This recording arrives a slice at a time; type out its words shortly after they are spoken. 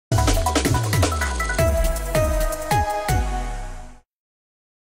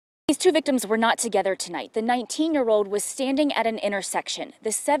These two victims were not together tonight. The 19-year-old was standing at an intersection. The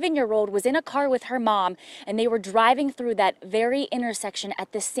 7-year-old was in a car with her mom, and they were driving through that very intersection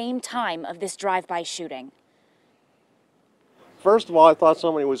at the same time of this drive-by shooting. First of all, I thought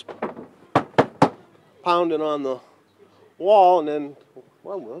somebody was pounding on the wall, and then,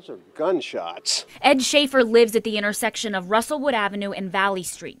 well, those are gunshots. Ed Schaefer lives at the intersection of Russellwood Avenue and Valley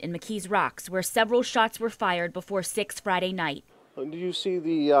Street in McKees Rocks, where several shots were fired before 6 Friday night. Do you see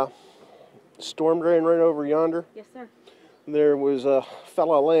the storm drain right over yonder? Yes, sir. There was a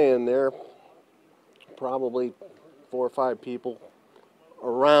fella laying there, probably 4 or 5 people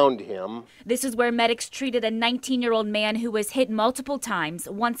around him. This is where medics treated a 19-year-old man who was hit multiple times,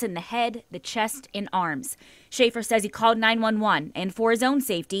 once in the head, the chest, and arms. Schaefer says he called 911 and, for his own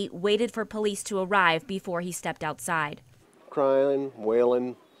safety, waited for police to arrive before he stepped outside. Crying,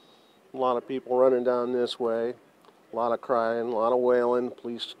 wailing, a lot of people running down this way. A lot of crying, a lot of wailing.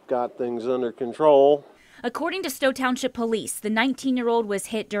 Police got things under control. According to Stowe Township Police, the 19-year-old was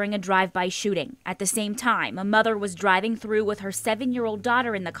hit during a drive-by shooting. At the same time, a mother was driving through with her 7-year-old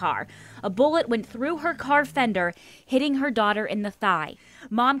daughter in the car. A bullet went through her car fender, hitting her daughter in the thigh.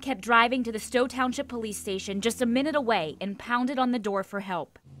 Mom kept driving to the Stowe Township Police Station just a minute away and pounded on the door for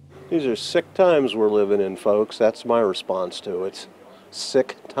help. These are sick times we're living in, folks. That's my response to it.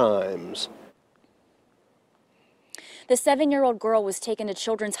 Sick times. The 7-year-old girl was taken to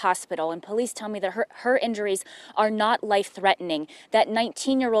Children's Hospital, and police tell me that her injuries are not life-threatening. That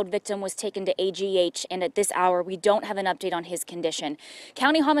 19-year-old victim was taken to AGH, and at this hour, we don't have an update on his condition.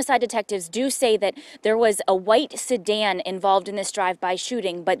 County homicide detectives do say that there was a white sedan involved in this drive-by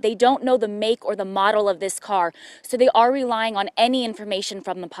shooting, but they don't know the make or the model of this car, so they are relying on any information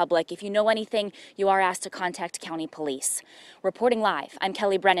from the public. If you know anything, you are asked to contact county police. Reporting live, I'm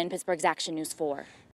Kelly Brennan, Pittsburgh's Action News 4.